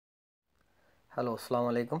Hello, আসসালামু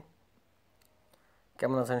আলাইকুম।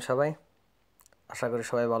 কেমন আছেন সবাই? আশা করি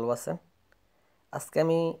সবাই ভালো আছেন। আজকে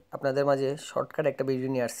আমি আপনাদের মাঝে শর্টকাট একটা ভিডিও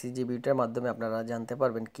নিয়ে আসছি, যে ভিডিওটার মাধ্যমে আপনারা জানতে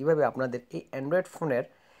পারবেন কিভাবে আপনাদের এই অ্যান্ড্রয়েড ফোনের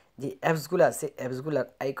যে অ্যাপসগুলো আছে, অ্যাপসগুলোর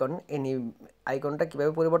আইকনটা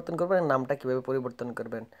কীভাবে পরিবর্তন করবেন, নামটা কীভাবে পরিবর্তন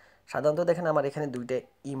করবেন। সাধারণত দেখেন আমার এখানে দুইটা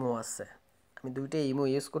ইমো আছে, আমি দুইটা ইমো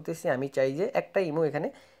ইউজ করতেছি। আমি চাই যে একটা ইমো এখানে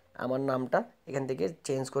আমার নামটা এখান থেকে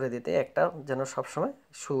চেঞ্জ করে দিতে, একটা যেন সবসময়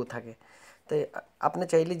শো থাকে। তাই আপনি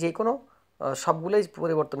চাইলে যে কোনো সবগুলোই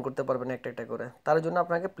পরিবর্তন করতে পারবেন একটা একটা করে। তার জন্য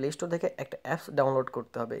আপনাকে প্লে স্টোর থেকে একটা অ্যাপস ডাউনলোড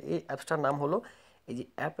করতে হবে। এই অ্যাপসটার নাম হলো এই যে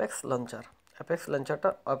অ্যাপেক্স লঞ্চার। অ্যাপেক্স লঞ্চারটা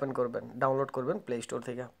ওপেন করবেন, ডাউনলোড করবেন প্লে স্টোর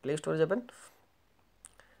থেকে। প্লে স্টোরে যাবেন,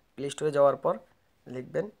 প্লে স্টোরে যাওয়ার পর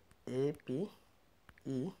লিখবেন APE,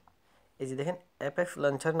 এই যে দেখেন অ্যাপেক্স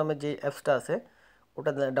লঞ্চার নামে যে অ্যাপসটা আছে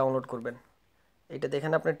ওটা ডাউনলোড করবেন। এটা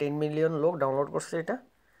দেখেন আপনি 10 মিলিয়ন লোক ডাউনলোড করছে। এটা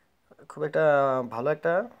খুব একটা ভালো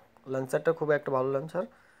একটা লঞ্চারটা, খুব একটা ভালো লঞ্চার।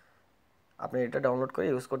 আপনি এটা ডাউনলোড করে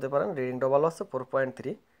ইউজ করতে পারেন। রেটিংটা ভালো আছে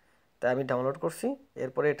 4.3। তাই আমি ডাউনলোড করছি।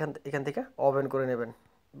 এরপরে এখান থেকে ওপেন করে নেবেন।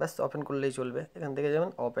 ব্যাস ওপেন করলেই চলবে। এখান থেকে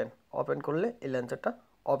যাবেন ওপেন, ওপেন করলে এই লঞ্চারটা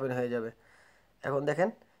ওপেন হয়ে যাবে। এখন দেখেন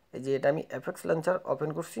এই যে এটা আমি এফএক্স লঞ্চার ওপেন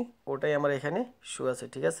করছি, ওটাই আমার এখানে শো আছে,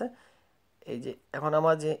 ঠিক আছে। এই যে এখন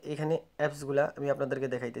আমার যে এখানে অ্যাপসগুলা আমি আপনাদেরকে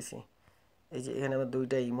দেখাইতেছি। এই যে এখানে আমার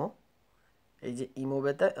দুইটা ইমো, এই যে ইমো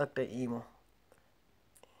বেতা একটা ইমো,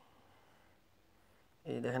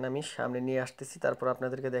 এই দেখেন আমি সামনে নিয়ে আসতেছি, তারপর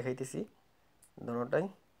আপনাদেরকে দেখাইতেছি দোনোটাই।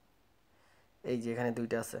 এই যে এখানে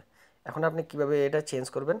দুইটা আছে। এখন আপনি কিভাবে এটা চেঞ্জ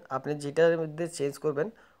করবেন, আপনি যেটার মধ্যে চেঞ্জ করবেন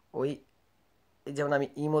ওই, যেমন আমি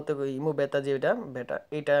ইমোতে ইমো বেতা, যে বেটা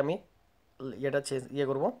এটা আমি এটা চেঞ্জ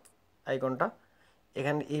করব আইকনটা।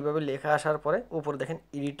 এখানে এইভাবে লেখা আসার পরে উপরে দেখেন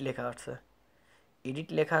এডিট লেখা আসছে, এডিট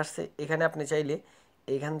লেখা আসছে। এখানে আপনি চাইলে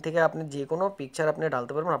এখান থেকে আপনি যে কোনো পিকচার আপনি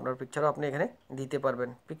ডালতে পারবেন, আপনার পিকচারও আপনি এখানে দিতে পারবেন।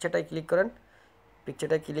 পিকচারটায় ক্লিক করেন,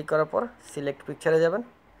 পিকচারটায় ক্লিক করার পর সিলেক্ট পিকচারে যাবেন।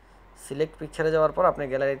 সিলেক্ট পিকচারে যাওয়ার পর আপনার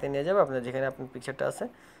গ্যালারিতে নিয়ে যাবে, আপনার যেখানে আপনার পিকচারটা আছে।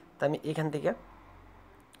 তা আমি এখান থেকে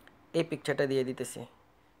এই পিকচারটা দিয়ে দিতেছি।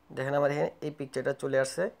 দেখেন আমার এখানে এই পিকচারটা চলে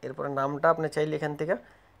আসছে। এরপরে নামটা আপনি চাইলে এখান থেকে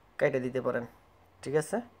কেটে দিতে পারেন, ঠিক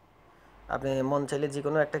আছে। আপনি মন চাইলে যে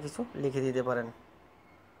কোনো একটা কিছু লিখে দিতে পারেন।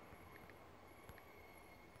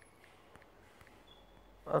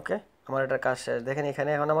 ওকে, আমার এটা কাজ শেষ। দেখেন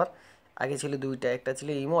এখানে এখন আমার আগে ছিল দুইটা, একটা ছিল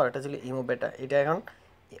ইমো আর একটা ছিল ইমো বেটা। এটা এখন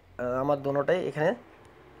আমার দোনোটাই এখানে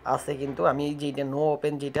আছে, কিন্তু আমি যেটা নো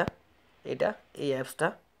ওপেন, যেটা এটা এই অ্যাপসটা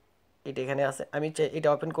এটা এখানে আছে। আমি চাই এটা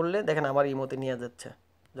ওপেন করলে দেখেন আমার ইমোতে নিয়ে যাচ্ছে।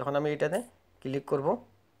 যখন আমি এটাতে ক্লিক করব,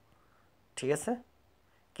 ঠিক আছে,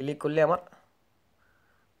 ক্লিক করলে আমার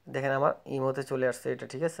দেখেন আমার ইমোতে চলে আসছে এটা,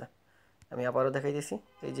 ঠিক আছে। আমি আবারও দেখাই দিছি।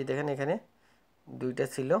 এই যে দেখেন এখানে দুইটা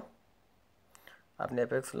ছিল। আপনি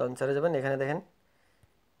অ্যাপেক্স লঞ্চারে যাবেন, এখানে দেখেন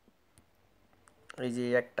এই যে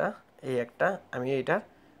একটা, এই একটা আমি এইটার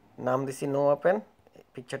নাম দিছি নো ওপেন।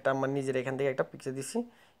 পিকচারটা আমার নিজের এখান থেকে একটা পিকচার দিছি।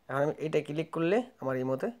 এখন আমি এইটা ক্লিক করলে আমার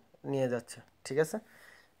ইমোতে নিয়ে যাচ্ছে, ঠিক আছে।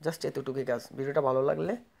 জাস্ট এতটুকুই কাজ। ভিডিওটা ভালো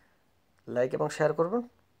লাগলে লাইক এবং শেয়ার করবেন,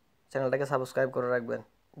 চ্যানেলটাকে সাবস্ক্রাইব করে রাখবেন।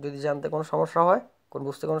 যদি জানতে কোনো সমস্যা হয়,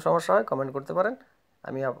 বুঝতে কোনো সমস্যা হয়, কমেন্ট করতে পারেন।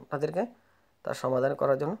 আমি আপনাদেরকে তার সমাধান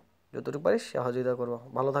করার জন্য যতটুকু পারি সহযোগিতা করব।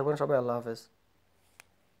 ভালো থাকবেন সবাই, আল্লাহ হাফেজ।